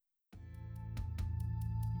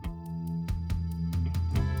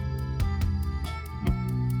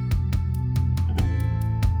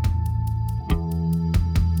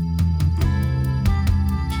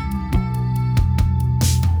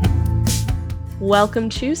Welcome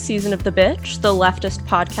to Season of the Bitch, the leftist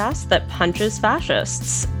podcast that punches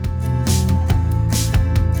fascists.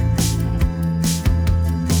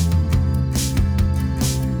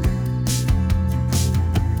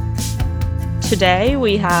 Today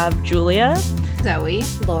we have Julia, Zoe,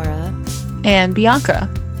 Laura, and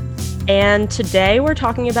Bianca. And today we're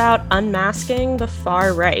talking about unmasking the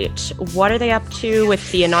far right. What are they up to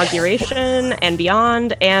with the inauguration and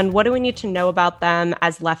beyond? And what do we need to know about them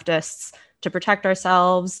as leftists to protect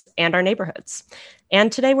ourselves and our neighborhoods?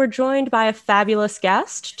 And today we're joined by a fabulous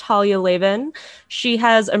guest, Talia Lavin. She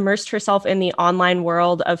has immersed herself in the online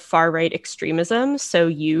world of far-right extremism, so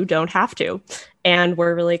you don't have to. And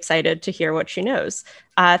we're really excited to hear what she knows.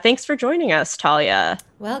 Thanks for joining us, Talia.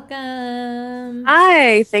 welcome.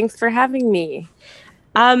 Hi, thanks for having me.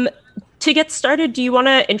 To get started, do you want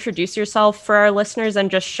to introduce yourself for our listeners and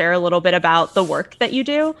just share a little bit about the work that you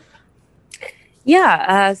do?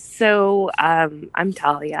 Yeah, I'm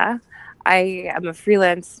Talia. I am a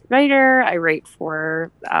freelance writer. I write for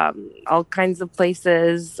all kinds of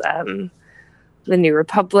places, The New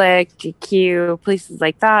Republic, GQ, places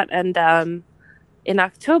like that. And in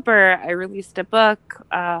October, I released a book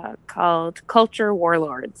called Culture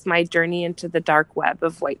Warlords, My Journey into the Dark Web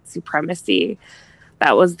of White Supremacy.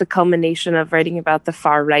 That was the culmination of writing about the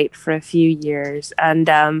far right for a few years.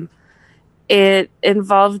 And it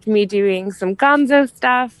involved me doing some gonzo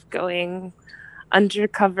stuff, going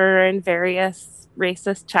undercover in various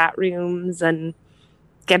racist chat rooms and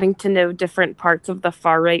getting to know different parts of the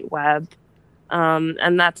far right web.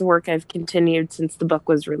 And that's work I've continued since the book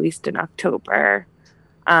was released in October.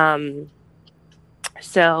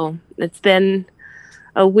 So it's been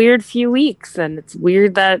a weird few weeks, and it's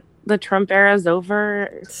weird that the Trump era is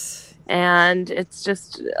over, and it's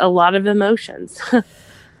just a lot of emotions.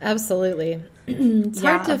 Absolutely. It's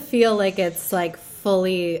hard to feel like it's like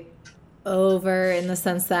fully over in the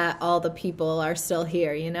sense that all the people are still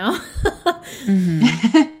here, you know?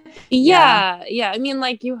 Yeah. I mean,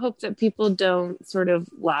 like, you hope that people don't sort of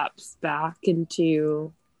lapse back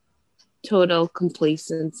into total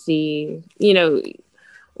complacency. You know, a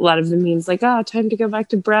lot of the memes like, oh, time to go back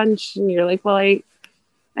to brunch. And you're like, well, I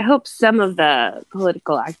hope some of the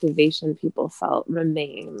political activation people felt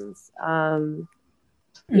remains.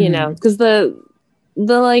 You know, because the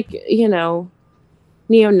like, you know,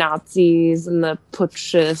 neo-Nazis and the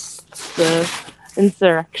putschists, the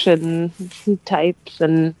insurrection types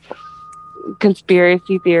and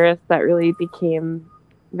conspiracy theorists that really became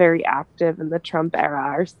very active in the Trump era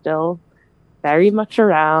are still very much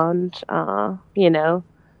around. You know,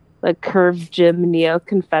 the curved gym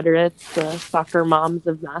neo-Confederates, the soccer moms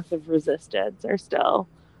of massive resistance are still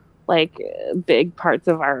like big parts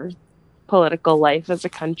of our political life as a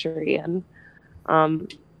country. And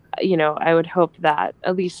you know, I would hope that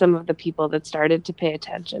at least some of the people that started to pay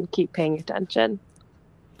attention keep paying attention.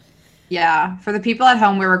 Yeah, for the people at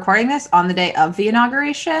home, we're recording this on the day of the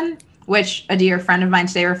inauguration, which a dear friend of mine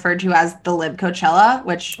today referred to as the Lib Coachella,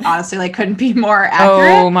 which honestly like couldn't be more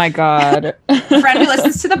accurate. Oh my God. Friend who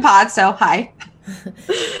listens to the pod, so hi.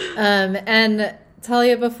 And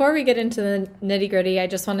Talia, before we get into the nitty-gritty, I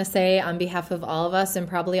just want to say on behalf of all of us and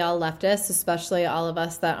probably all leftists, especially all of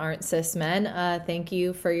us that aren't cis men, thank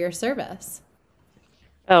you for your service.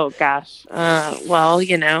 Oh gosh. Well,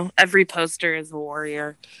 you know, every poster is a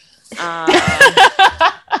warrior.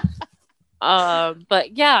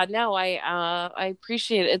 But yeah, no, I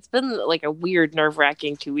appreciate it. It's been like a weird,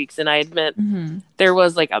 nerve-wracking 2 weeks, and I admit there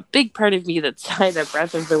was like a big part of me that sighed a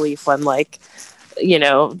breath of relief when, like, you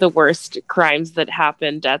know, the worst crimes that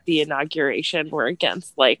happened at the inauguration were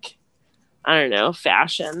against, like, I don't know,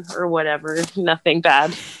 fashion or whatever. Nothing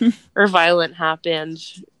bad or violent happened.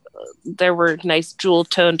 There were nice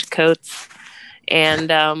jewel-toned coats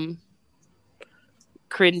and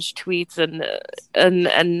cringe tweets,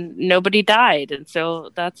 and nobody died, and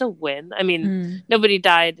so that's a win. I mean, nobody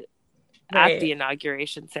died at the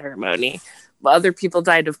inauguration ceremony. Other people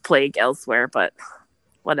died of plague elsewhere, but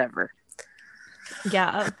whatever.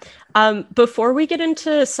 Yeah. Before we get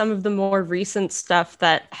into some of the more recent stuff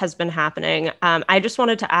that has been happening, I just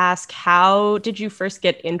wanted to ask, how did you first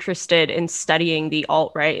get interested in studying the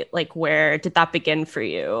alt-right? Like, where did that begin for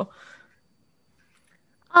you?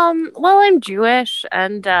 Well, I'm Jewish,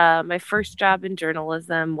 and my first job in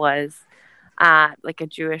journalism was at like a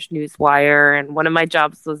Jewish news wire, and one of my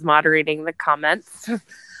jobs was moderating the comments.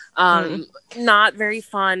 Not very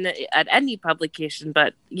fun at any publication,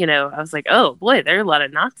 but, you know, I was like, oh boy, there are a lot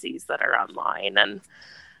of Nazis that are online. And,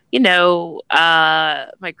 you know,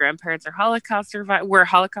 my grandparents are were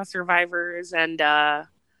Holocaust survivors. And,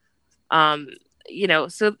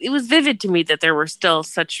 so it was vivid to me that there were still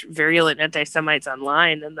such virulent anti-Semites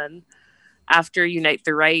online. And then after Unite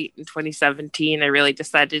the Right in 2017, I really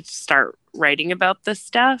decided to start writing about this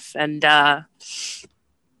stuff. And,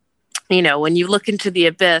 when you look into the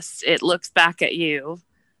abyss, it looks back at you.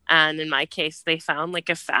 And in my case, they found like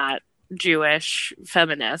a fat Jewish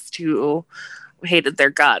feminist who hated their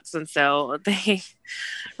guts. And so they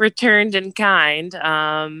returned in kind.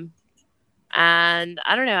 And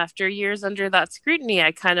I don't know, after years under that scrutiny,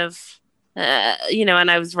 I kind of,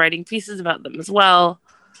 and I was writing pieces about them as well.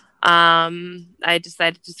 I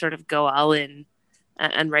decided to sort of go all in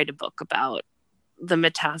and write a book about the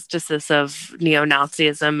metastasis of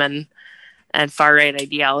neo-Nazism and far-right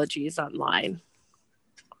ideologies online.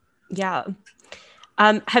 Yeah.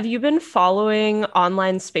 Have you been following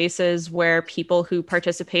online spaces where people who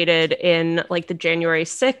participated in like the January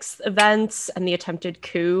 6th events and the attempted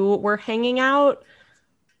coup were hanging out?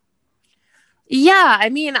 Yeah, I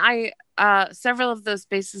mean, several of those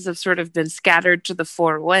spaces have sort of been scattered to the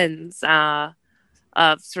four winds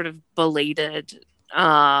of sort of belated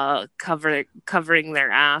covering their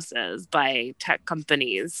asses by tech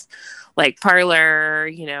companies like Parler,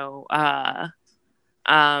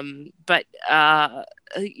 but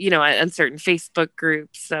and certain Facebook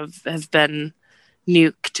groups have been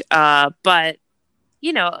nuked. But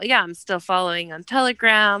I'm still following on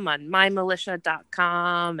Telegram, on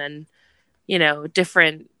mymilitia.com, and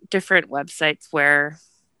different websites where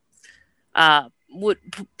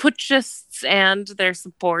putschists and their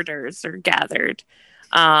supporters are gathered.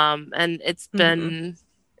 And it's been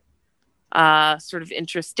sort of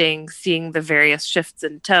interesting seeing the various shifts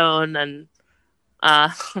in tone. And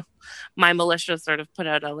My Militia sort of put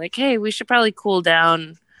out a like, hey, we should probably cool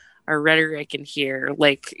down our rhetoric in here,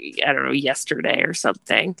 like, I don't know, yesterday or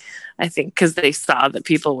something, I think, because they saw that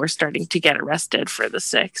people were starting to get arrested for the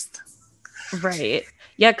 6th. Right.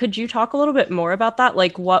 Yeah. Could you talk a little bit more about that?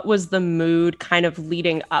 Like, what was the mood kind of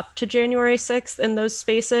leading up to January 6th in those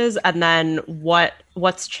spaces? And then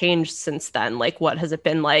what's changed since then? Like, what has it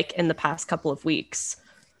been like in the past couple of weeks?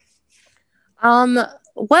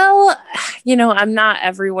 Well, I'm not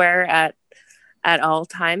everywhere at all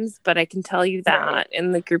times, but I can tell you that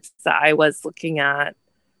in the groups that I was looking at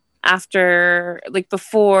after, like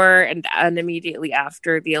before and immediately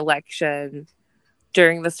after the election,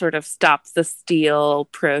 during the sort of Stop the Steal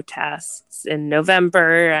protests in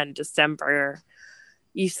November and December,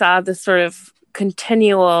 you saw this sort of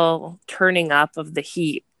continual turning up of the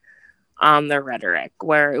heat on the rhetoric,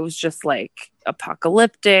 where it was just like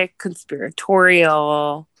apocalyptic,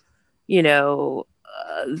 conspiratorial,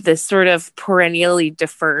 this sort of perennially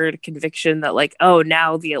deferred conviction that like, oh,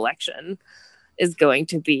 now the election is going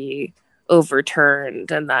to be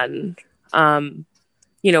overturned. And then,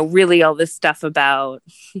 really all this stuff about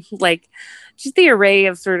like just the array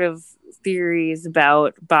of sort of theories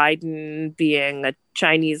about Biden being a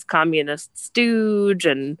Chinese communist stooge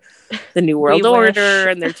and the New World Order,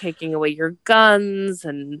 and they're taking away your guns,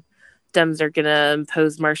 and Dems are going to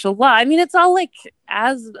impose martial law. I mean, it's all like,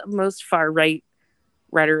 as most far-right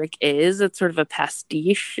rhetoric is, it's sort of a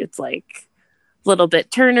pastiche. It's like a little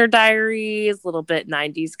bit Turner Diaries, a little bit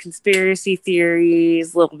 90s conspiracy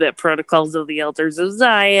theories, a little bit Protocols of the Elders of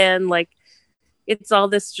Zion. Like, it's all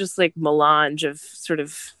this just like melange of sort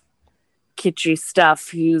of kitschy stuff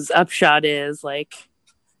whose upshot is like,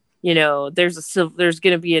 there's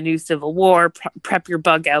going to be a new civil war, prep your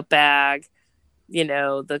bug out bag.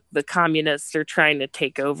 The communists are trying to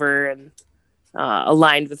take over and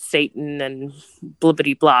aligned with Satan and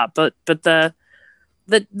blibbity blah. But the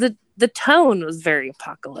tone was very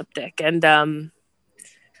apocalyptic. And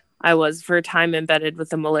I was for a time embedded with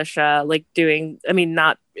the militia, like doing, I mean,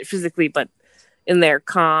 not physically, but in their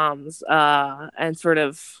comms, and sort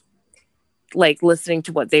of like listening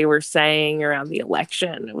to what they were saying around the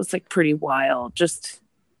election. It was like pretty wild, just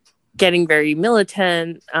getting very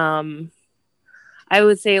militant. I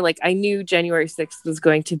would say like I knew January 6th was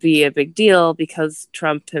going to be a big deal because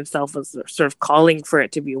Trump himself was sort of calling for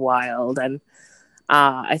it to be wild. And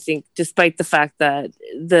I think despite the fact that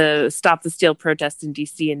the Stop the Steal protests in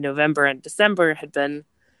DC in November and December had been,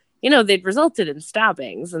 they'd resulted in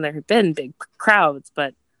stabbings and there had been big crowds,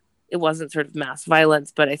 but it wasn't sort of mass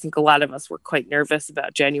violence. But I think a lot of us were quite nervous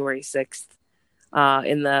about January 6th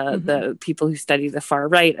in the people who study the far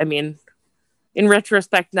right. I mean, in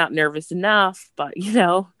retrospect, not nervous enough, but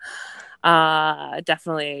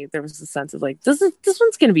definitely there was a sense of like, this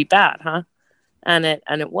one's going to be bad, huh? And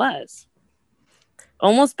it was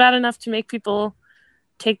almost bad enough to make people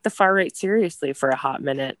take the far right seriously for a hot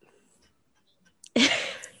minute.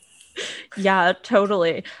 Yeah,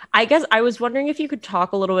 totally. I guess I was wondering if you could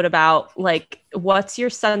talk a little bit about like what's your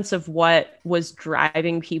sense of what was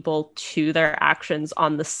driving people to their actions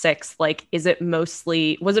on the 6th? Like was it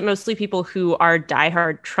mostly people who are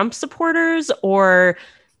diehard Trump supporters or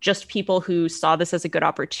just people who saw this as a good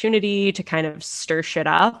opportunity to kind of stir shit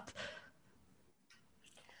up?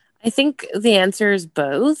 I think the answer is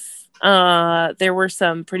both. There were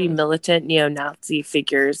some pretty militant neo-Nazi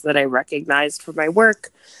figures that I recognized from my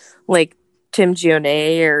work, like Tim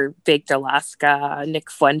Gionnet or Baked Alaska.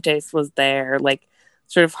 Nick Fuentes was there, like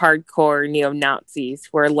sort of hardcore neo-Nazis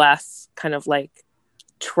who are less kind of like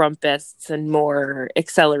Trumpists and more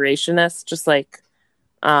accelerationists, just like,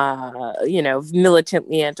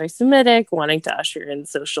 militantly anti-Semitic, wanting to usher in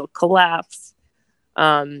social collapse.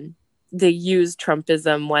 They use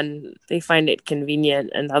Trumpism when they find it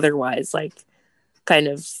convenient, and otherwise, like, kind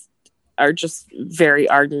of are just very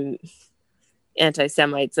ardent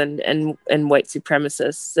anti-Semites and white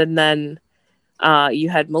supremacists. And then you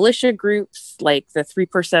had militia groups like the Three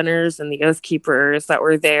Percenters and the Oath Keepers that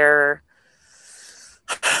were there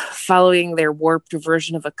following their warped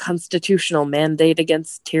version of a constitutional mandate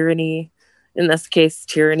against tyranny. In this case,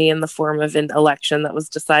 tyranny in the form of an election that was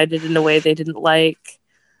decided in a way they didn't like.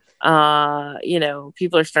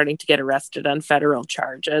 People are starting to get arrested on federal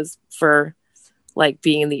charges for like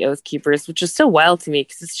being in the Oath Keepers, which is so wild to me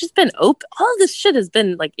because it's just been open. All this shit has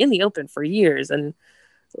been like in the open for years, and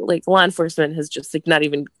like law enforcement has just like not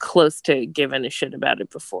even close to giving a shit about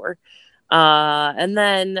it before. And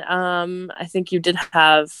then I think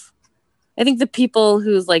the people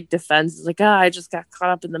whose like defense is like, I just got caught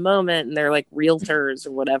up in the moment, and they're like realtors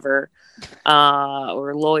or whatever,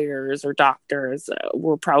 or lawyers or doctors,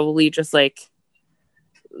 were probably just like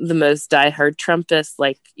the most diehard Trumpists,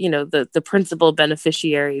 like, the principal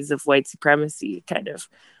beneficiaries of white supremacy kind of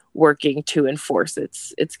working to enforce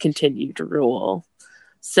its continued rule.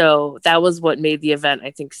 So that was what made the event,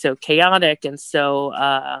 I think, so chaotic and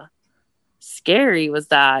so scary, was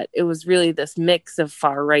that it was really this mix of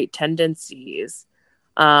far right tendencies,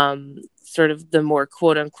 sort of the more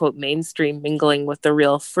quote unquote mainstream mingling with the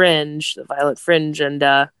real fringe, the violent fringe, and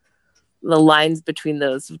the lines between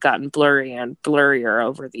those have gotten blurry and blurrier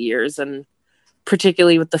over the years, and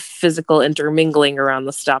particularly with the physical intermingling around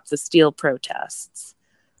the Stop the Steal protests.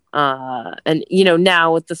 And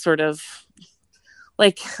now with the sort of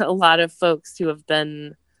like a lot of folks who have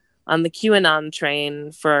been on the QAnon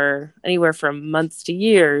train for anywhere from months to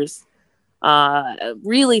years,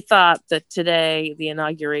 really thought that today the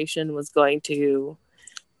inauguration was going to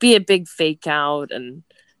be a big fake out, and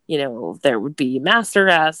there would be mass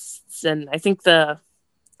arrests. And I think the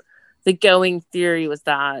going theory was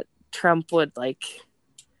that Trump would like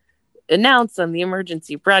announce on the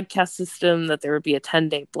emergency broadcast system that there would be a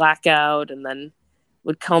 10-day blackout, and then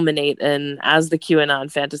would culminate in, as the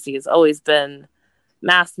QAnon fantasy has always been,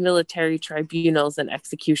 mass military tribunals and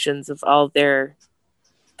executions of all their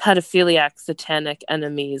pedophiliac satanic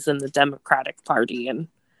enemies in the Democratic Party and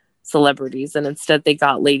celebrities. And instead they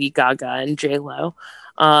got Lady Gaga and J-Lo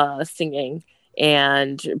singing,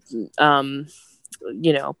 and Biden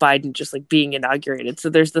just like being inaugurated. So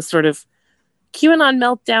there's this sort of QAnon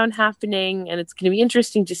meltdown happening, and it's going to be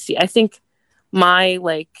interesting to see. I think my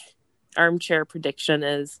like armchair prediction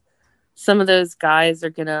is some of those guys are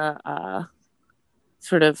going to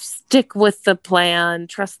sort of stick with the plan,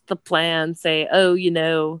 trust the plan, say,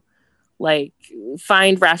 like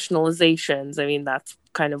find rationalizations. I mean, that's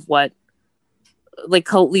kind of what like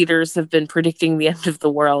cult leaders have been predicting the end of the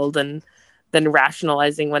world and then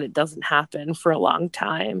rationalizing when it doesn't happen for a long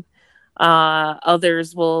time.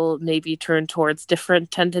 Others will maybe turn towards different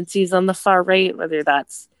tendencies on the far right, whether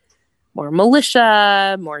that's more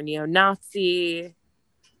militia, more neo-Nazi,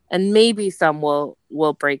 and maybe some will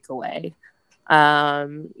break away.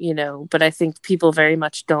 But I think people very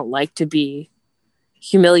much don't like to be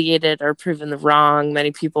humiliated or proven wrong.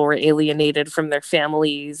 Many people were alienated from their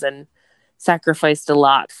families and sacrificed a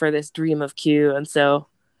lot for this dream of Q. And so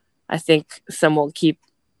I think some will keep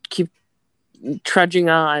trudging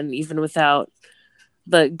on even without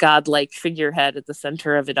the godlike figurehead at the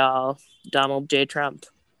center of it all, Donald J. Trump.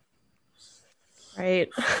 Right.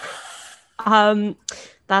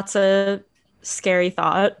 That's a scary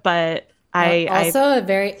thought, but also a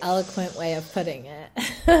very eloquent way of putting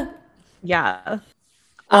it. Yeah.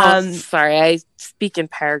 Sorry, I speak in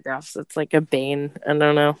paragraphs. It's like a bane. I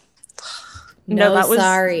don't know. No, that was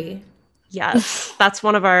sorry. Yes, that's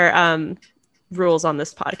one of our rules on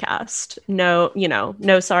this podcast.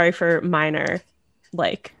 No sorry for minor,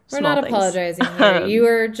 like, we're not things. Apologizing here. You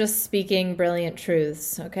were just speaking brilliant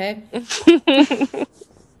truths, okay?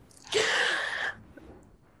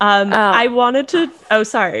 I wanted to. Oh,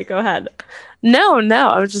 sorry. Go ahead. No.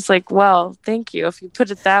 I was just like, well, thank you. If you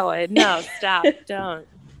put it that way. No, stop. Don't.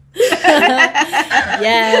 Yes.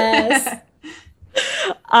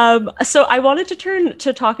 So I wanted to turn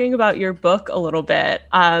to talking about your book a little bit.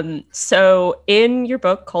 So in your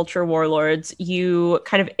book, Culture Warlords, you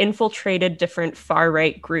kind of infiltrated different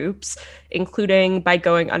far-right groups, including by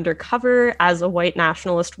going undercover as a white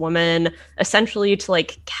nationalist woman, essentially to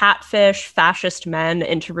like catfish fascist men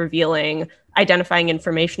into revealing identifying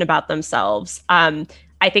information about themselves. I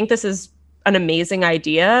think this is an amazing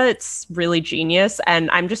idea. It's really genius,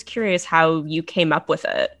 and I'm just curious how you came up with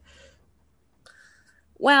it.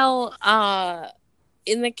 Well,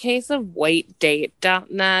 in the case of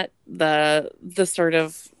whitedate.net, the sort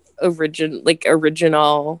of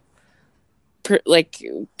original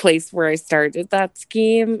place where I started that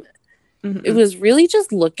scheme, it was really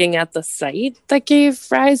just looking at the site that gave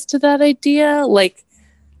rise to that idea. Like,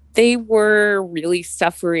 they were really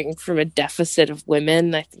suffering from a deficit of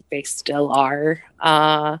women. I think they still are.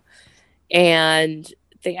 And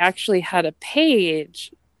they actually had a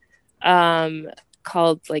page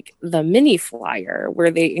called like the mini flyer,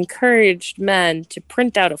 where they encouraged men to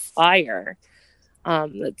print out a flyer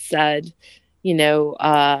that said,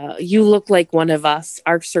 you look like one of us.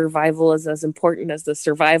 Our survival is as important as the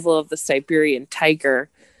survival of the Siberian tiger.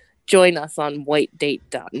 Join us on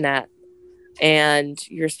whitedate.net. And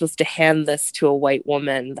you're supposed to hand this to a white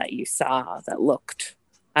woman that you saw that looked,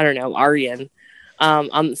 I don't know, Aryan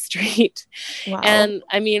on the street. Wow. And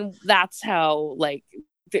I mean, that's how, like,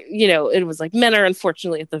 it was like men are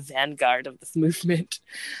unfortunately at the vanguard of this movement.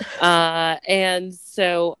 And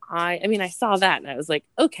so I saw that and I was like,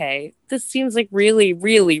 okay, this seems like really,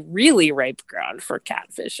 really, really ripe ground for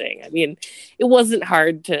catfishing. I mean, it wasn't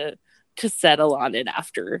hard to settle on it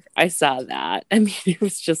after I saw that. I mean, it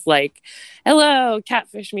was just like, hello,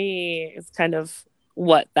 catfish me. It's kind of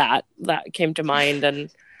what that came to mind.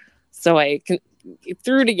 And so I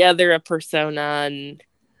threw together a persona and,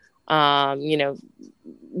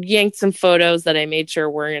 yanked some photos that I made sure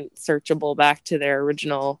weren't searchable back to their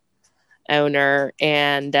original owner,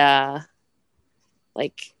 and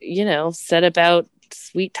set about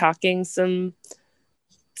sweet talking some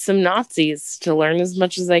Nazis to learn as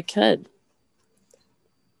much as I could.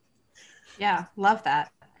 Yeah, love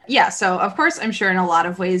that. Yeah, so of course, I'm sure in a lot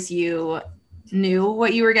of ways you knew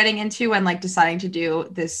what you were getting into when like deciding to do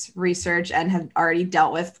this research and had already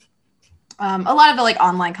dealt with a lot of the like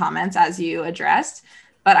online comments as you addressed.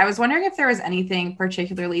 But I was wondering if there was anything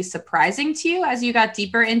particularly surprising to you as you got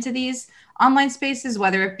deeper into these online spaces,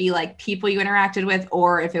 whether it be like people you interacted with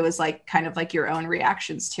or if it was like kind of like your own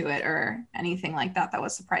reactions to it or anything like that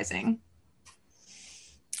was surprising.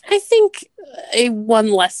 I think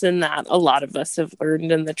one lesson that a lot of us have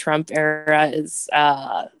learned in the Trump era is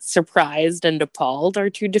surprised and appalled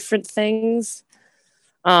are two different things.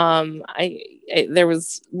 There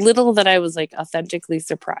was little that I was like authentically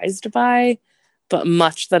surprised by, but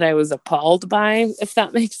much that I was appalled by, if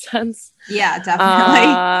that makes sense. Yeah,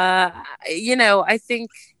 definitely. I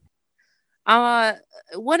think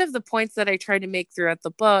one of the points that I try to make throughout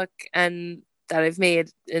the book and that I've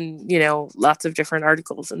made in, lots of different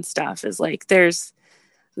articles and stuff is like, there's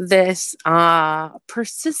this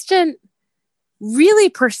really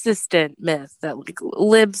persistent myth that like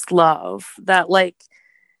libs love, that like,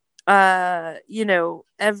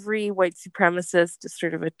 every white supremacist is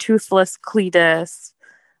sort of a toothless Cletus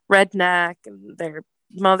redneck in their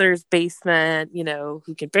mother's basement,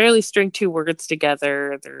 who can barely string two words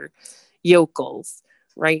together. They're yokels,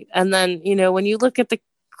 right? And then, when you look at the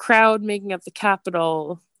crowd making up the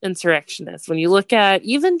Capitol insurrectionists, when you look at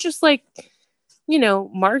even just like,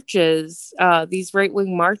 marches, these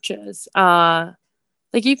right-wing marches,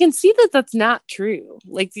 like you can see that that's not true.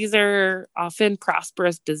 Like these are often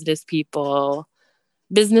prosperous business people,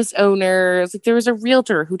 business owners. Like there was a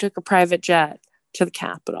realtor who took a private jet to the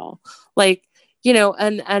Capitol. Like,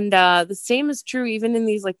 and the same is true even in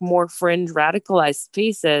these like more fringe radicalized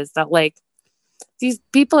spaces that like these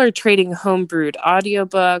people are trading homebrewed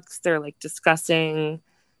audiobooks. They're like discussing,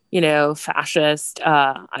 fascist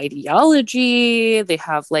ideology. They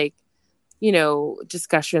have like,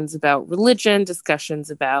 discussions about religion, discussions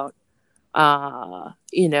about,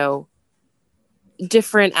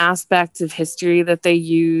 different aspects of history that they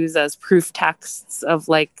use as proof texts of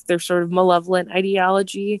like their sort of malevolent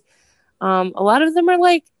ideology. A lot of them are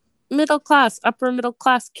like upper middle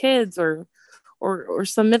class kids or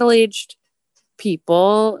some middle-aged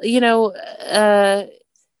people,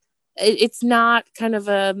 it's not kind of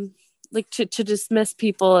like to dismiss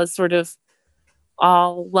people as sort of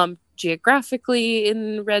all lumped geographically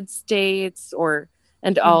in red states or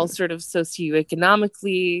and all sort of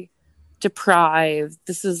socioeconomically deprived.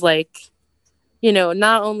 This is like, you know,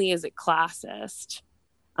 not only is it classist,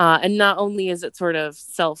 and not only is it sort of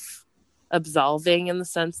self-absolving in the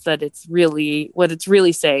sense that it's really, what it's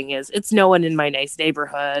really saying is, it's no one in my nice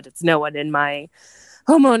neighborhood, it's no one in my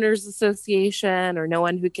homeowners association, or no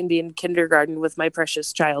one who can be in kindergarten with my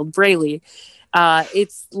precious child Braylee.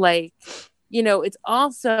 It's like, you know, it's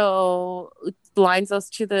also blinds us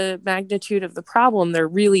to the magnitude of the problem. There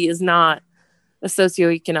really is not a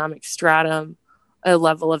socioeconomic stratum, a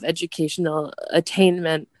level of educational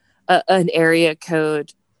attainment, an area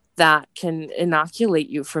code that can inoculate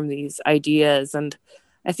you from these ideas. And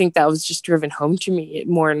I think that was just driven home to me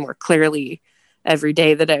more and more clearly every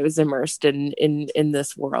day that I was immersed in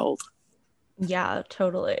this world. Yeah,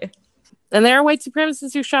 totally. And there are white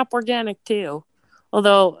supremacists who shop organic too.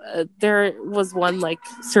 Although there was one like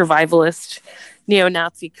survivalist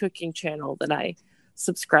neo-Nazi cooking channel that I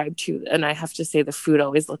subscribed to, and I have to say the food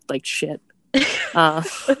always looked like shit. It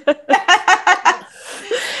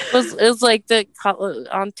was like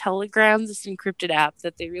on Telegram, this encrypted app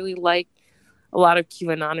that they really like. A lot of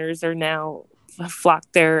QAnoners are now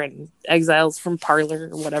flocked there, and exiles from Parler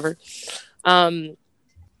or whatever. But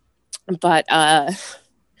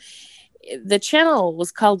the channel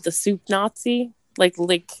was called the Soup Nazi. Like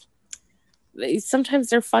sometimes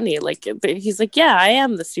they're funny. Like he's like, yeah, I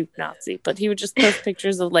am the Soup Nazi, but he would just post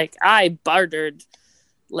pictures of like, I bartered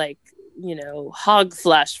like, you know, hog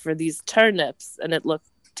flesh for these turnips, and it looked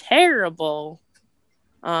terrible.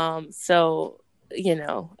 So, you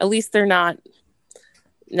know, at least they're not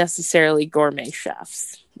necessarily gourmet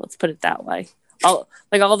chefs. Let's put it that way. All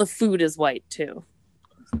the food is white too.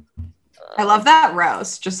 I love that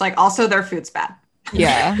roast. Just like, also their food's bad.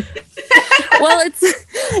 Yeah. Well, it's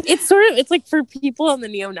like for people on the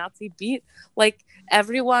neo-Nazi beat, like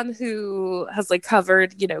everyone who has like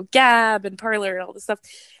covered, you know, Gab and Parler and all this stuff,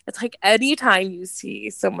 it's like anytime you see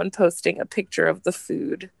someone posting a picture of the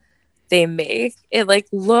food they make, it like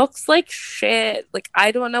looks like shit. Like,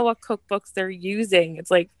 I don't know what cookbooks they're using.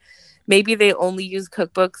 It's like maybe they only use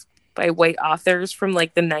cookbooks by white authors from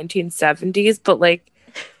like the 1970s, but like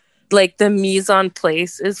the mise en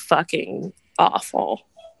place is fucking awful.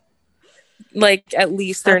 Like, at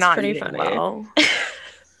least they're not pretty eating funny. well.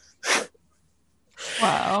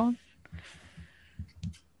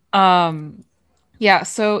 Wow. Yeah,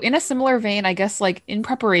 so in a similar vein, I guess, like in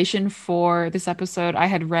preparation for this episode, I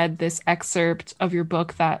had read this excerpt of your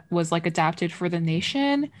book that was like adapted for The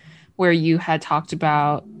Nation, where you had talked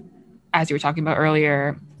about, as you were talking about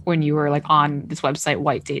earlier, when you were like on this website,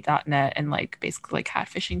 whitedate.net, and like basically like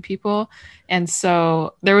catfishing people. And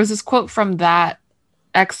so there was this quote from that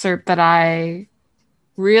excerpt that it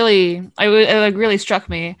really struck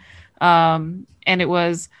me. And it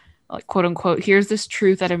was like, quote unquote, here's this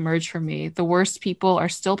truth that emerged for me. The worst people are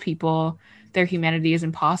still people. Their humanity is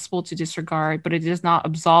impossible to disregard, but it does not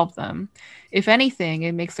absolve them. If anything,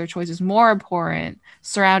 it makes their choices more abhorrent,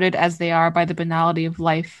 surrounded as they are by the banality of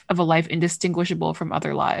a life indistinguishable from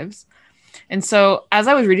other lives. And so as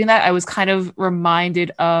I was reading that, I was kind of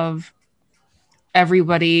reminded of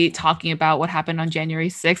everybody talking about what happened on January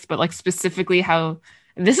 6th, but like specifically how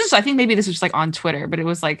I think maybe this was just like on Twitter, but it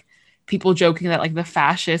was like people joking that like the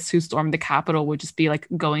fascists who stormed the Capitol would just be like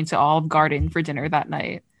going to Olive Garden for dinner that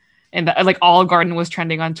night. And that, like, Olive Garden was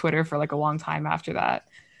trending on Twitter for like a long time after that.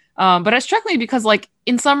 But it struck me because like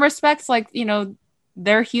in some respects, like, you know,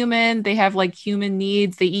 they're human, they have like human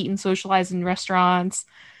needs, they eat and socialize in restaurants.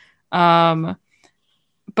 But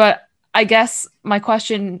I guess my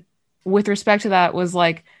question with respect to that was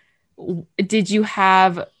like, did you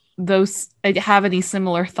have any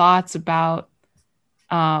similar thoughts about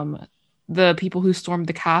the people who stormed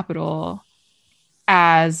the Capitol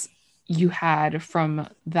as you had from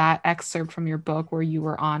that excerpt from your book where you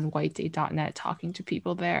were on whitedate.net talking to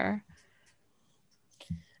people there?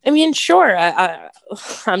 I mean, sure.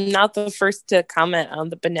 I'm not the first to comment on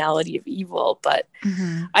the banality of evil, but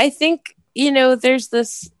I think, you know, there's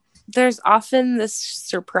often this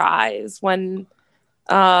surprise when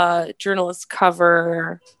journalists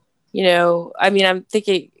cover, you know, I mean, I'm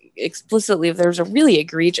thinking explicitly if there's a really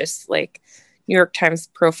egregious, like, New York Times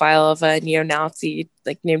profile of a neo-Nazi,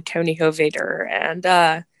 like, named Tony Hovader, and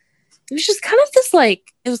it was just kind of this,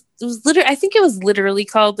 like, it was literally, I think it was literally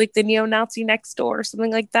called like the neo-Nazi next door or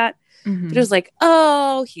something like that. But it was like,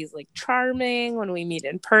 oh, he's like charming when we meet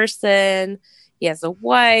in person, he has a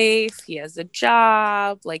wife, he has a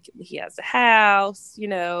job, like he has a house, you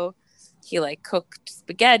know, he like cooked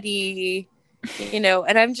spaghetti, you know.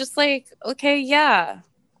 And I'm just like, okay, yeah,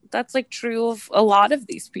 that's like true of a lot of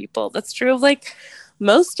these people. That's true of like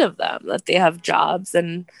most of them, that they have jobs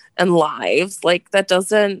and lives. Like, that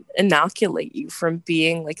doesn't inoculate you from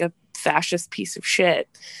being like a fascist piece of shit,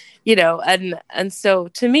 you know. And so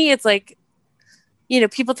to me, it's like, you know,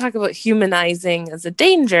 people talk about humanizing as a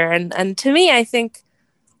danger, and to me, I think,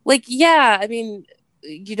 like, yeah, I mean,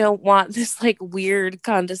 you don't want this like weird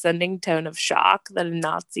condescending tone of shock that a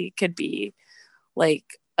Nazi could be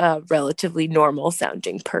like a relatively normal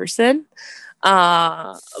sounding person.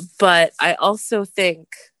 But I also think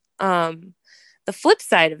the flip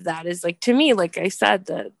side of that is, like, to me, like I said,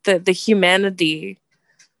 the humanity,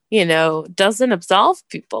 you know, doesn't absolve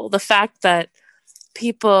people. The fact that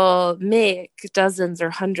people make dozens or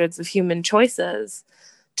hundreds of human choices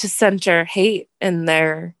to center hate in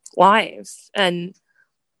their lives and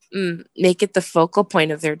make it the focal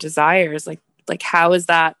point of their desires, like how is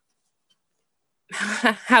that,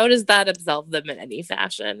 how does that absolve them in any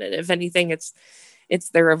fashion? And if anything, it's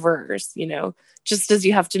the reverse, you know. Just as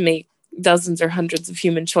you have to make dozens or hundreds of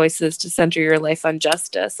human choices to center your life on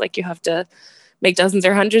justice, like, you have to make dozens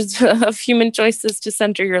or hundreds of human choices to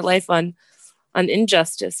center your life on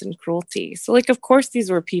injustice and cruelty. So, like, of course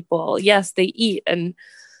these were people, yes, they eat and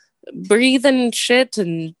breathe and shit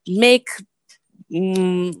and make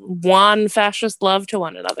one fascist love to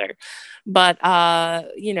one another, but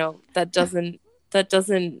you know, that doesn't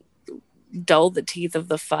dull the teeth of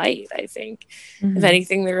the fight. I think if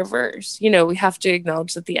anything, the reverse. You know, we have to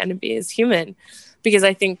acknowledge that the enemy is human, because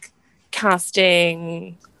I think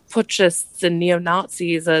casting putschists and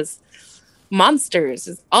neo-Nazis as monsters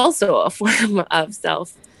is also a form of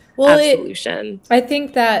self absolution. I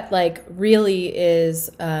think that, like, really is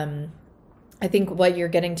I think what you're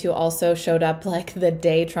getting to also showed up like the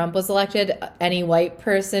day Trump was elected. Any white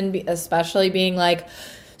person, especially, being like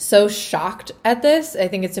so shocked at this. I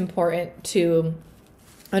think it's important to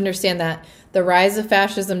understand that the rise of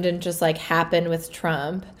fascism didn't just like happen with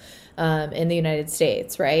Trump in the United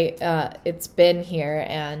States, right? It's been here,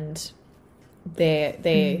 and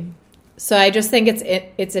they. So I just think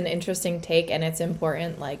it's an interesting take, and it's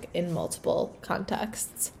important, like, in multiple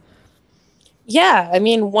contexts. Yeah, I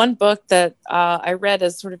mean, one book that I read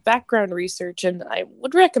as sort of background research, and I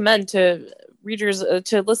would recommend to readers,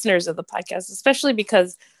 to listeners of the podcast, especially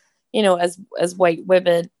because, you know, as white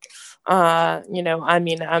women, you know, I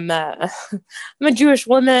mean, I'm a Jewish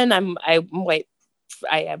woman. I'm white.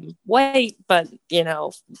 I am white, but, you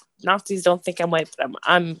know, Nazis don't think I'm white, but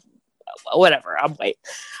I'm whatever. I'm white.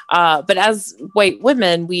 But as white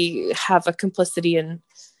women, we have a complicity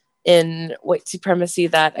in white supremacy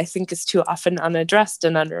that I think is too often unaddressed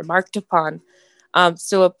and unremarked upon.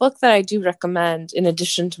 So a book that I do recommend, in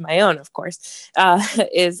addition to my own, of course,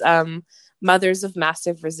 is Mothers of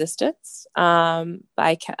Massive Resistance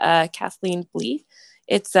by Kathleen Blee.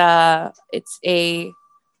 It's a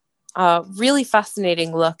really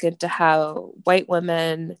fascinating look into how white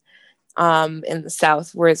women in the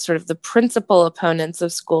South were sort of the principal opponents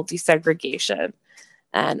of school desegregation,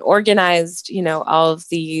 and organized, you know, all of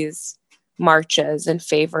these marches in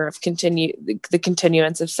favor of the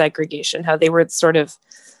continuance of segregation, how they were sort of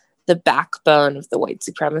the backbone of the white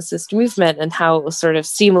supremacist movement, and how it was sort of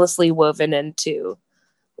seamlessly woven into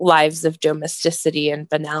lives of domesticity and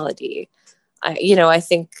banality. I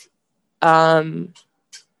think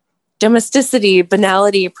domesticity,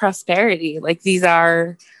 banality, prosperity, like, these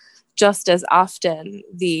are just as often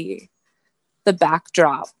the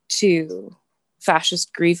backdrop to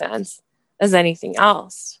fascist grievance as anything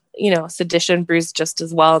else. You know, sedition brews just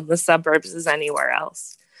as well in the suburbs as anywhere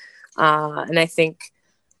else. And I think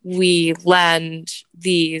we lend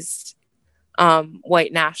these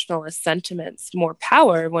white nationalist sentiments more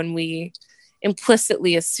power when we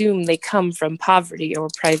implicitly assume they come from poverty or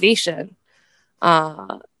privation.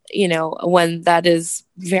 You know, when that is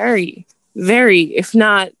very, very, if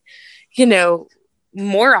not, you know,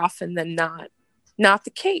 more often than not the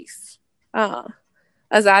case.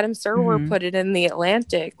 As Adam Serwer put it in The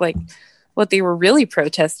Atlantic, like, what they were really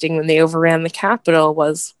protesting when they overran the Capitol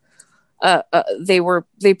was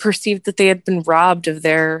they perceived that they had been robbed of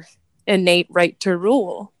their innate right to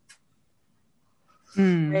rule.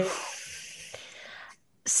 Right.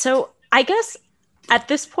 So I guess at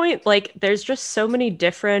this point, like, there's just so many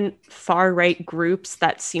different far-right groups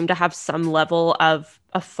that seem to have some level of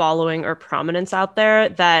a following or prominence out there,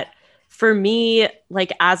 that for me,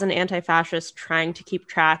 like, as an anti-fascist trying to keep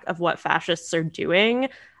track of what fascists are doing,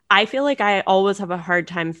 I feel like I always have a hard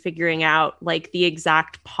time figuring out, like, the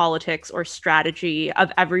exact politics or strategy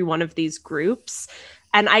of every one of these groups.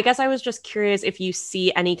 And I guess I was just curious if you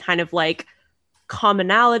see any kind of, like,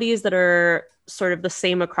 commonalities that are sort of the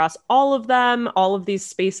same across all of them, all of these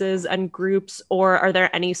spaces and groups, or are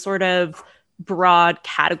there any sort of broad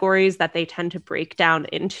categories that they tend to break down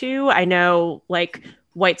into. I know like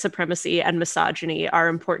white supremacy and misogyny are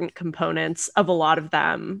important components of a lot of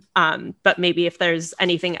them, but maybe if there's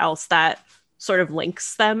anything else that sort of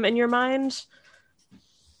links them in your mind.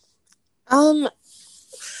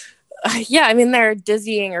 Yeah, I mean, there are a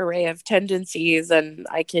dizzying array of tendencies, and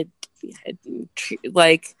I could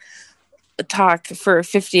like talk for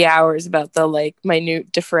 50 hours about the like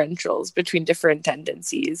minute differentials between different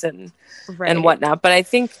tendencies and whatnot. But I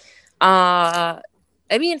think, I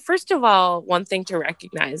mean, first of all, one thing to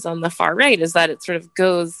recognize on the far right is that it sort of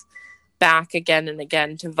goes back again and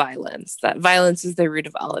again to violence. That violence is the root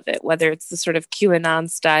of all of it, whether it's the sort of QAnon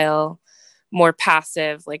style, more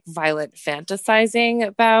passive, like violent fantasizing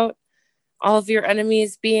about all of your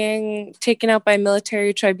enemies being taken out by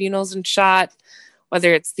military tribunals and shot,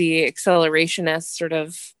 whether it's the accelerationist sort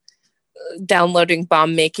of downloading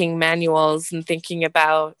bomb making manuals and thinking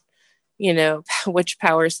about, you know, which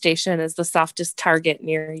power station is the softest target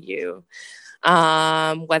near you,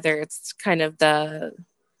 whether it's kind of the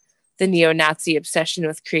neo-Nazi obsession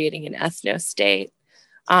with creating an ethno-state,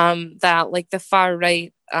 that like the far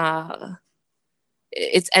right,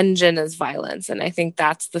 its engine is violence. And I think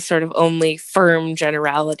that's the sort of only firm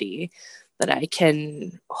generality that I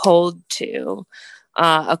can hold to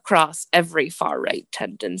across every far right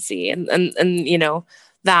tendency. And you know,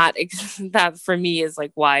 that for me is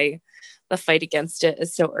like why the fight against it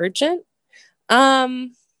is so urgent.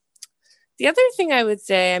 The other thing I would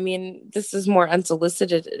say, I mean, this is more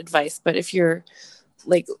unsolicited advice, but if you're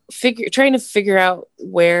like trying to figure out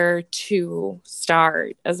where to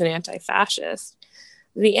start as an anti-fascist,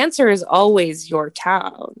 the answer is always your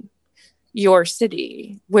town, your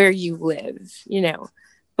city, where you live, you know,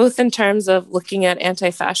 both in terms of looking at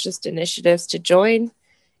anti-fascist initiatives to join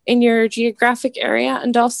in your geographic area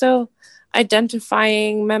and also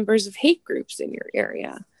identifying members of hate groups in your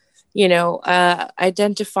area, you know,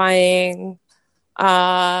 identifying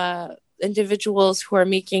individuals who are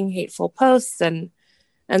making hateful posts and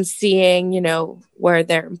seeing, you know, where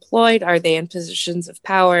they're employed, are they in positions of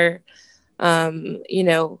power, you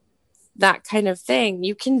know, that kind of thing.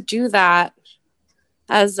 You can do that,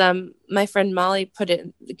 as my friend Molly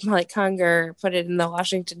Conger put it in the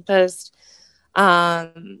Washington Post.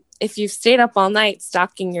 If you've stayed up all night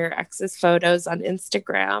stalking your ex's photos on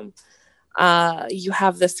Instagram, you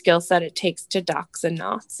have the skill set it takes to dox a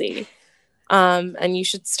Nazi. And you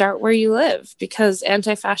should start where you live, because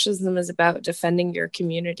anti-fascism is about defending your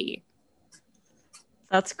community.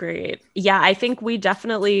 That's great. Yeah, I think we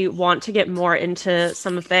definitely want to get more into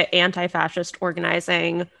some of the anti-fascist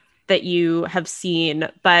organizing that you have seen.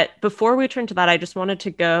 But before we turn to that, I just wanted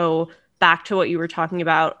to go back to what you were talking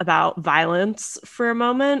about violence for a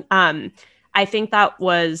moment. I think that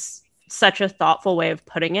was such a thoughtful way of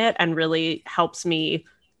putting it and really helps me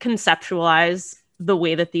conceptualize the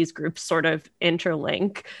way that these groups sort of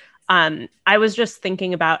interlink. I was just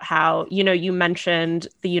thinking about how, you know, you mentioned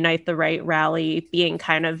the Unite the Right rally being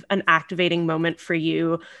kind of an activating moment for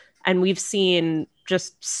you. And we've seen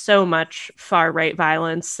just so much far right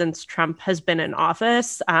violence since Trump has been in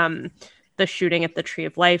office. The shooting at the Tree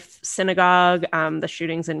of Life synagogue, the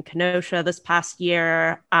shootings in Kenosha this past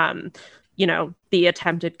year, you know, the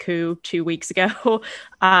attempted coup 2 weeks ago.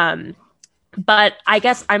 But I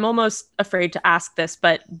guess I'm almost afraid to ask this,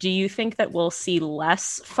 but do you think that we'll see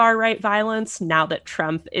less far-right violence now that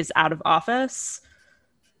Trump is out of office?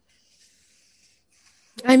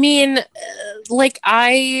 I mean, like,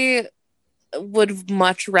 I would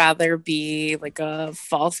much rather be like a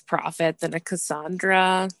false prophet than a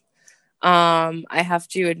Cassandra. I have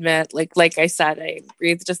to admit, like I said, I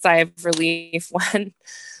breathed a sigh of relief when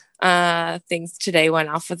things today went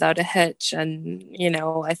off without a hitch. And, you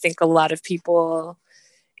know, I think a lot of people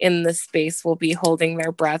in this space will be holding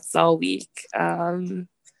their breaths all week,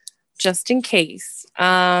 just in case.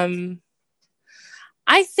 I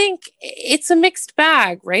think it's a mixed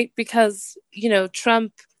bag, right? Because, you know,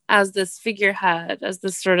 Trump as this figurehead, as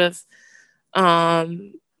this sort of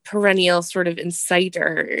perennial sort of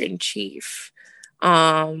inciter in chief,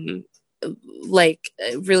 like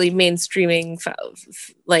really mainstreaming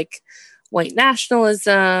like white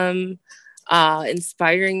nationalism,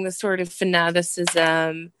 inspiring the sort of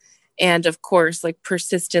fanaticism, and of course like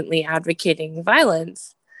persistently advocating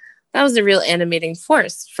violence. That was a real animating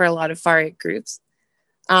force for a lot of far right groups.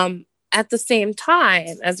 At the same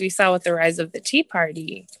time, as we saw with the rise of the Tea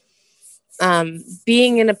Party,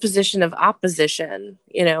 being in a position of opposition,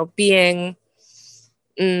 you know, being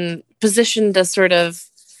positioned as sort of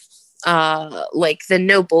like the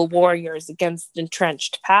noble warriors against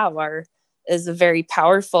entrenched power is a very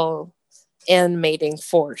powerful animating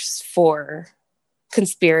force for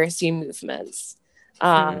conspiracy movements,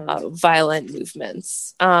 violent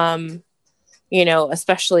movements.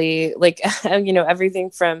 Especially like, everything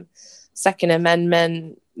from Second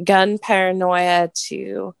Amendment gun paranoia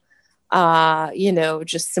to,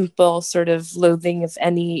 just simple sort of loathing of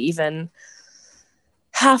any even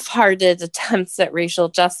half-hearted attempts at racial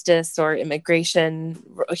justice or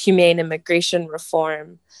humane immigration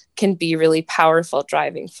reform can be really powerful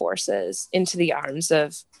driving forces into the arms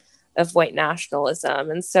of white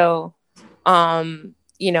nationalism. And so,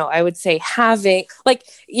 I would say having,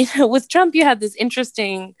 with Trump, you had this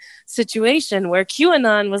interesting situation where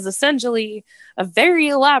QAnon was essentially a very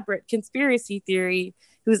elaborate conspiracy theory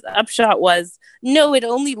whose upshot was, no, it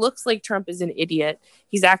only looks like Trump is an idiot.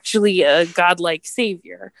 He's actually a godlike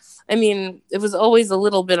savior. I mean, it was always a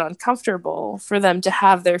little bit uncomfortable for them to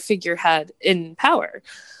have their figurehead in power,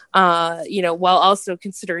 while also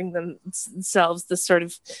considering themselves the sort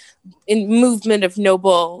of movement of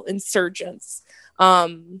noble insurgents,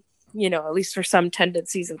 at least for some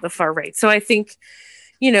tendencies of the far right. So I think,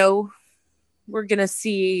 we're going to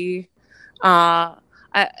see... the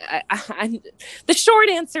short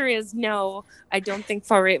answer is no. I don't think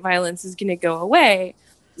far right violence is going to go away,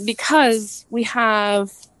 because we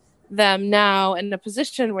have them now in a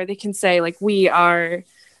position where they can say, like, we are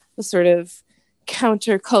the sort of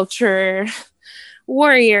counterculture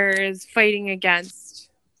warriors fighting against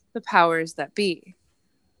the powers that be.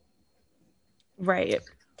 Right.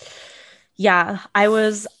 Yeah, I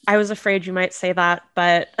was afraid you might say that,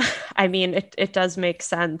 but I mean, it does make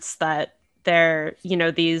sense that there,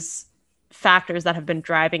 these factors that have been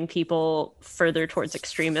driving people further towards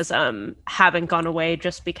extremism haven't gone away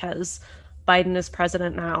just because Biden is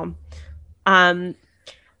president now. I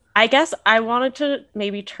guess I wanted to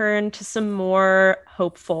maybe turn to some more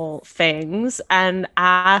hopeful things and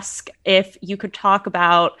ask if you could talk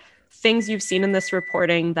about things you've seen in this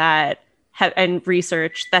reporting and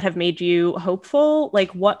research that have made you hopeful. Like,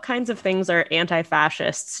 what kinds of things are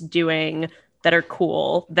anti-fascists doing that are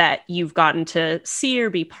cool that you've gotten to see or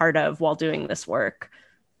be part of while doing this work?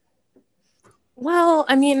 Well,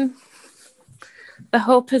 I mean, the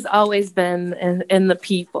hope has always been in the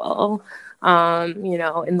people,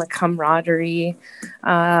 in the camaraderie.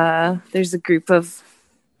 There's a group of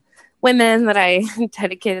women that I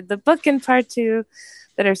dedicated the book in part to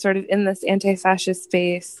that are sort of in this anti-fascist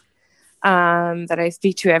space, that I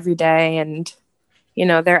speak to every day, and,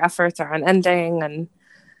 their efforts are unending and,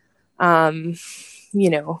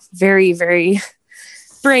 very, very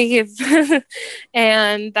brave.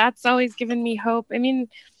 And that's always given me hope. I mean,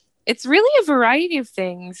 it's really a variety of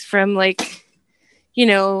things, from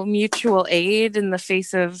mutual aid in the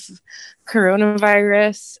face of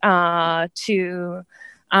coronavirus, to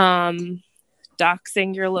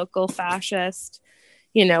doxing your local fascist,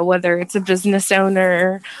 whether it's a business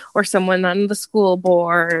owner or someone on the school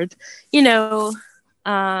board,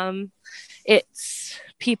 it's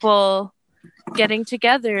people getting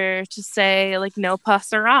together to say, like, no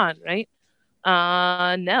pus Iran, right?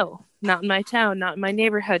 No, not in my town, not in my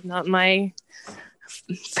neighborhood, not in my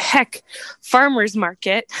farmers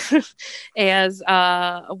market. As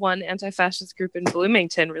one anti-fascist group in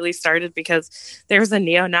Bloomington really started because there was a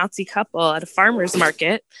neo-Nazi couple at a farmers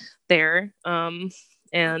market there, and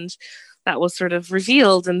that was sort of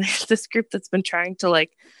revealed, and there's this group that's been trying to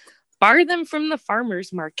bar them from the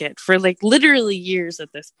farmers market for literally years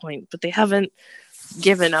at this point, but they haven't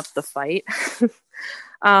given up the fight.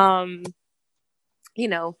 I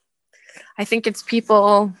think it's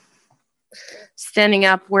people standing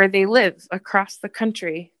up where they live across the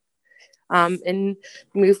country, in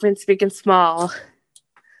movements big and small,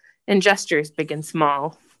 and gestures big and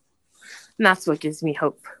small. And that's what gives me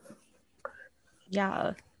hope.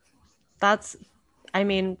 Yeah, that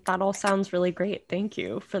all sounds really great. Thank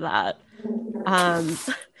you for that.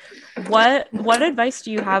 What advice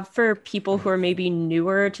do you have for people who are maybe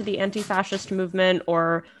newer to the anti-fascist movement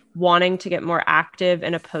or wanting to get more active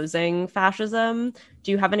in opposing fascism?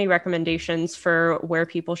 Do you have any recommendations for where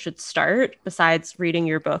people should start besides reading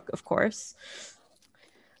your book, of course?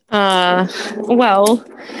 Some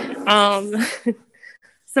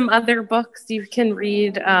other books you can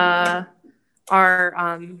read are,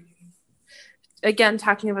 again,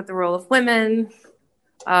 talking about the role of women,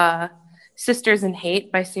 Sisters in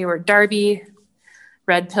Hate by Seward Darby,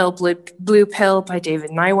 Red Pill, Blue Pill by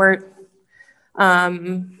David Neiwert.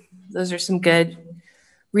 Those are some good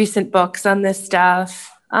recent books on this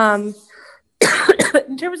stuff. In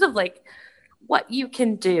terms of what you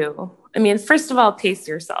can do, I mean, first of all, pace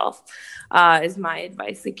yourself, is my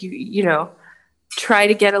advice. You try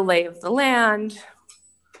to get a lay of the land,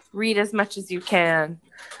 read as much as you can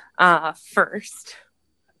first.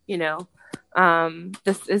 You know,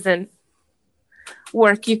 this isn't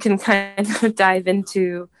work you can kind of dive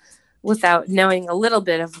into without knowing a little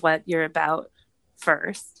bit of what you're about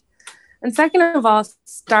first. And second of all,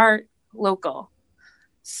 start local.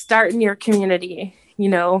 Start in your community, you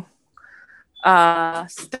know,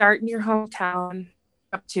 start in your hometown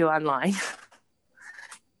up to online.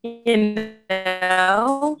 You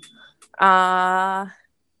know,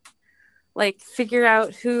 like figure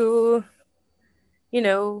out who, you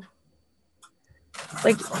know,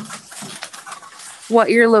 like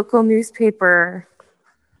what your local newspaper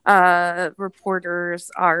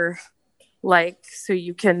reporters are like, so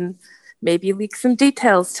you can maybe leak some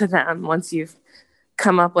details to them once you've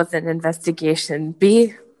come up with an investigation.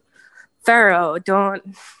 Be thorough.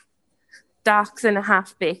 Don't dox in a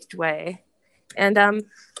half-baked way. And,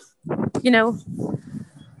 you know,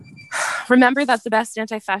 remember that the best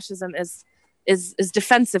anti-fascism is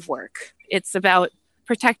defensive work. It's about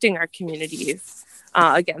protecting our communities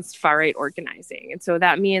against far-right organizing. And so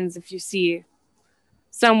that means if you see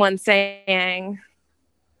someone saying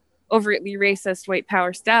overtly racist white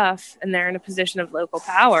power stuff and they're in a position of local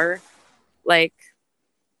power, like,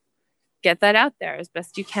 get that out there as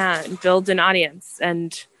best you can. Build an audience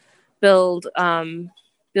and build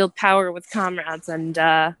power with comrades, and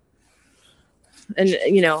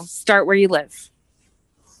you know, start where you live.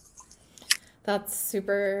 That's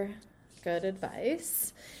super good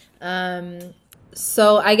advice.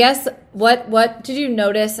 So I guess what did you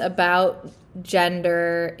notice about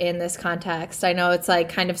gender in this context? I know it's like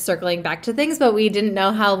kind of circling back to things, but we didn't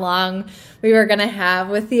know how long we were going to have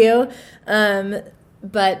with you.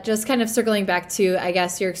 But just kind of circling back to, I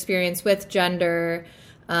guess, your experience with gender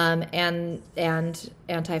and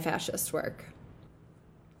anti-fascist work.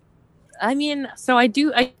 I mean, so I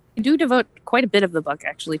do devote quite a bit of the book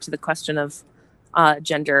actually to the question of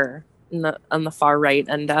gender on the far right,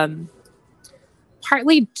 and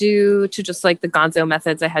partly due to just like the gonzo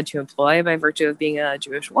methods I had to employ by virtue of being a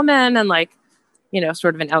Jewish woman and, like, you know,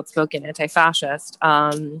 sort of an outspoken anti-fascist.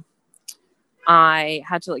 I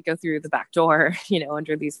had to like go through the back door, you know,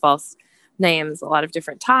 under these false names a lot of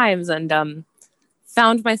different times, and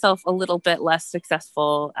found myself a little bit less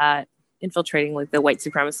successful at infiltrating like the white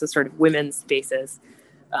supremacist sort of women's spaces,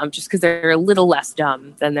 just because they're a little less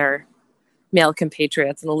dumb than their male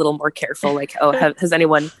compatriots and a little more careful. Like, oh, has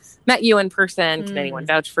anyone met you in person? Can anyone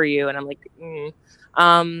vouch for you? And I'm like,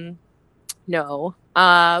 no.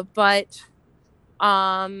 But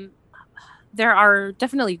there are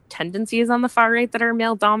definitely tendencies on the far right that are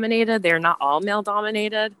male dominated. They're not all male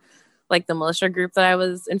dominated. Like the militia group that I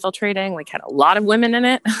was infiltrating, like, had a lot of women in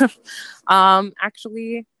it.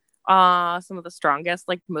 Actually, some of the strongest,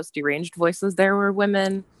 like most deranged voices there were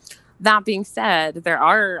women. That being said, there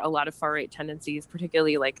are a lot of far right tendencies,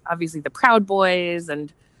 particularly like obviously the Proud Boys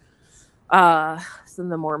and some of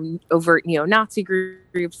the more overt neo-Nazi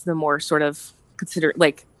groups, the more sort of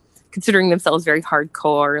considering themselves very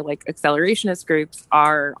hardcore, like accelerationist groups,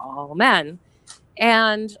 are all men.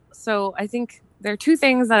 And so I think there are two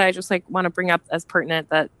things that I just like want to bring up as pertinent.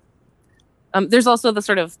 That there's also the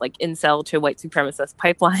sort of like incel to white supremacist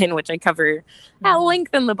pipeline, which I cover at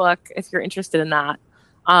length in the book if you're interested in that.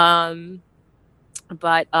 But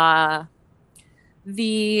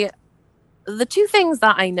the two things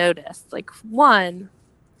that I noticed, like, one,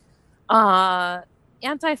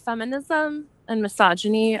 anti-feminism and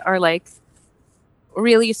misogyny are like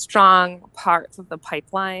really strong parts of the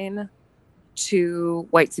pipeline to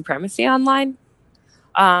white supremacy online.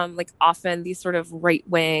 Like, often these sort of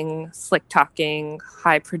right-wing, slick-talking,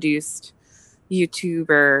 high-produced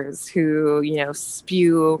YouTubers who,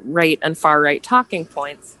 spew right and far-right talking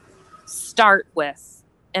points start with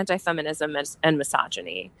anti-feminism and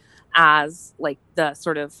misogyny as, like, the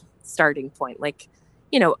sort of starting point. Like,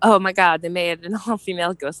 oh my God, they made an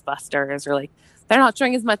all-female Ghostbusters, or like, they're not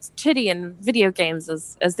showing as much titty in video games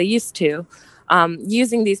as they used to.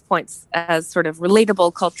 Using these points as sort of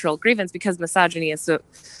relatable cultural grievance because misogyny is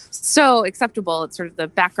so acceptable. It's sort of the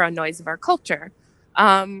background noise of our culture.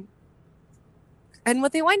 And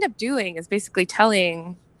what they wind up doing is basically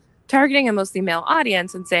targeting a mostly male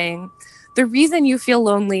audience and saying, the reason you feel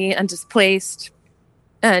lonely and displaced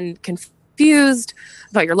and confused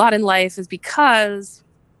about your lot in life is because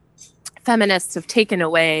feminists have taken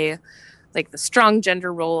away like the strong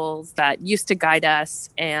gender roles that used to guide us,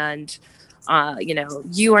 and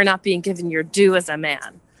you are not being given your due as a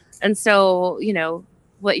man. And so,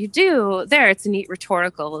 what you do there, it's a neat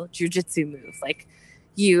rhetorical jujitsu move. Like,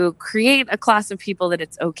 you create a class of people that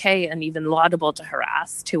it's okay and even laudable to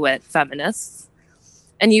harass, to wit, feminists.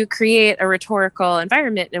 And you create a rhetorical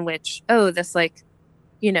environment in which, this like,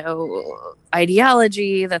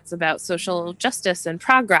 ideology that's about social justice and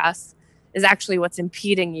progress is actually what's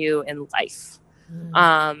impeding you in life.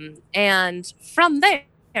 And from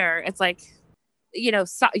there, it's like,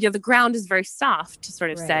 the ground is very soft to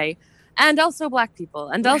sort of say, and also Black people,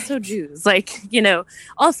 and also Jews, like,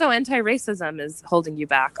 also anti-racism is holding you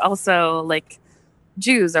back. Also, like,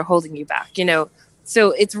 Jews are holding you back,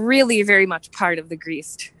 So it's really very much part of the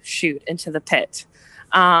greased chute into the pit.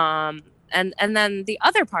 And then the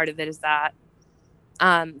other part of it is that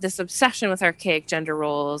this obsession with archaic gender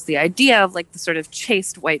roles, the idea of like the sort of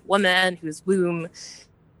chaste white woman whose womb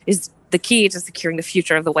is the key to securing the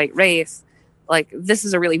future of the white race. Like, this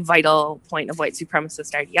is a really vital point of white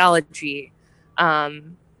supremacist ideology.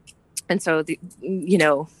 And so,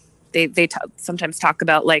 they sometimes talk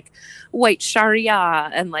about like white Sharia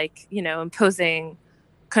and like, imposing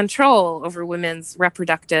control over women's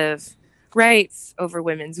reproductive rights, over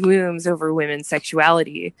women's wombs, over women's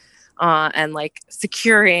sexuality, and like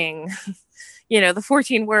securing, the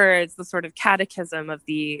 14 words, the sort of catechism of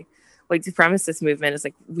the white supremacist movement is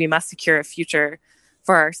like, we must secure a future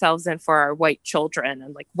for ourselves and for our white children.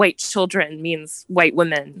 And like white children means white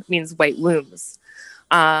women, means white wombs.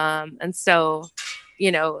 And so,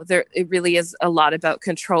 it really is a lot about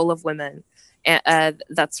control of women. And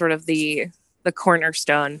that's sort of the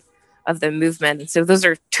cornerstone of the movement. And so those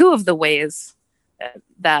are two of the ways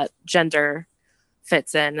that gender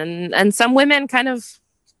fits in. And some women kind of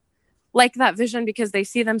like that vision because they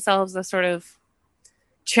see themselves as sort of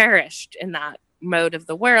cherished in that mode of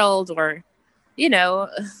the world, or,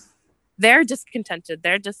 they're discontented,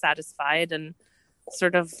 they're dissatisfied, and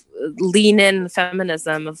sort of lean in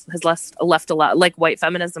feminism has left a lot, like white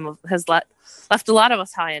feminism has left a lot of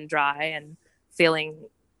us high and dry and feeling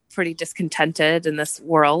pretty discontented in this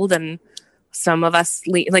world. And some of us,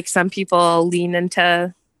 some people lean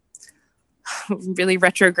into really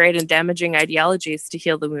retrograde and damaging ideologies to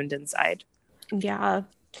heal the wound inside. Yeah.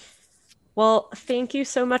 Well, thank you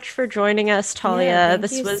so much for joining us, Talia. Yeah,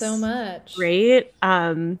 this was so much. Great.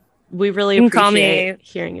 We really appreciate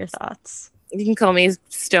hearing your thoughts. You can call me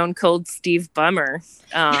Stone Cold Steve Bummer.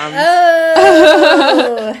 I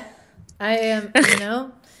am,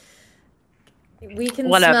 we can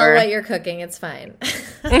smell what you're cooking. It's fine.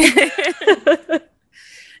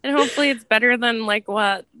 And hopefully it's better than like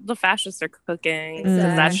what the fascists are cooking.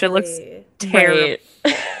 Exactly. That shit looks terrible.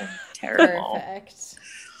 Terrible. Perfect.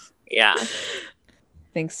 Yeah.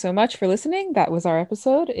 Thanks so much for listening. That was our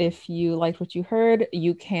episode. If you liked what you heard,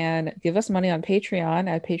 you can give us money on Patreon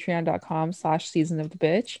at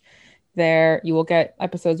patreon.com/seasonofthebitch. There you will get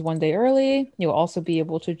episodes one day early. You'll also be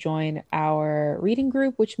able to join our reading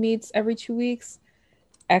group, which meets every 2 weeks.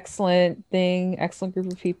 Excellent group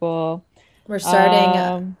of people. We're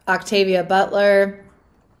starting Octavia Butler,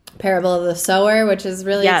 Parable of the Sower, which is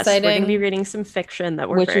really exciting. We're going to be reading some fiction that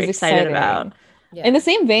we're very excited about. Yeah. In the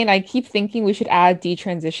same vein, I keep thinking we should add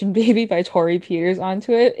Detransition Baby by Tori Peters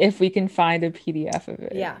onto it if we can find a PDF of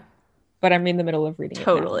it. Yeah. But I'm in the middle of reading it.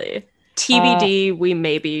 Totally. TBD, we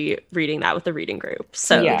may be reading that with the reading group.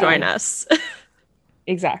 So join us.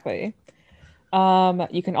 Exactly.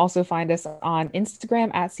 You can also find us on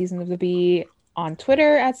Instagram at Season of the Bee, on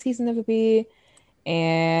Twitter at Season of the Bee,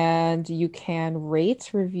 and you can rate,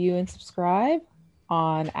 review, and subscribe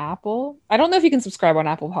on Apple. I don't know if you can subscribe on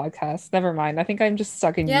Apple Podcasts. Never mind. I think I'm just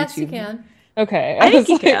stuck in YouTube. Yes, you can. Okay. I think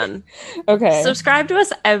you can. Okay. Subscribe to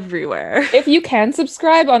us everywhere. If you can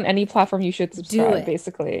subscribe on any platform, you should subscribe,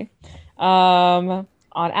 basically. On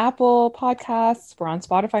Apple Podcasts. We're on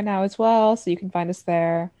Spotify now as well, so you can find us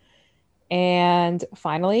there. And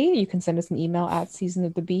finally, you can send us an email at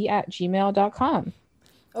seasonofthebee@gmail.com.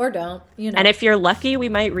 Or don't, And if you're lucky, we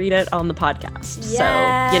might read it on the podcast.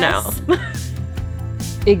 Yes. So,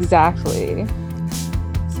 Exactly.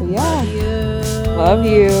 So yeah. Love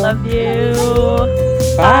you. Love you.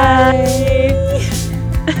 Bye.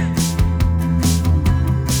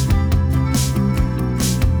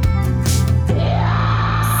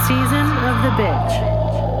 Season of the Bitch.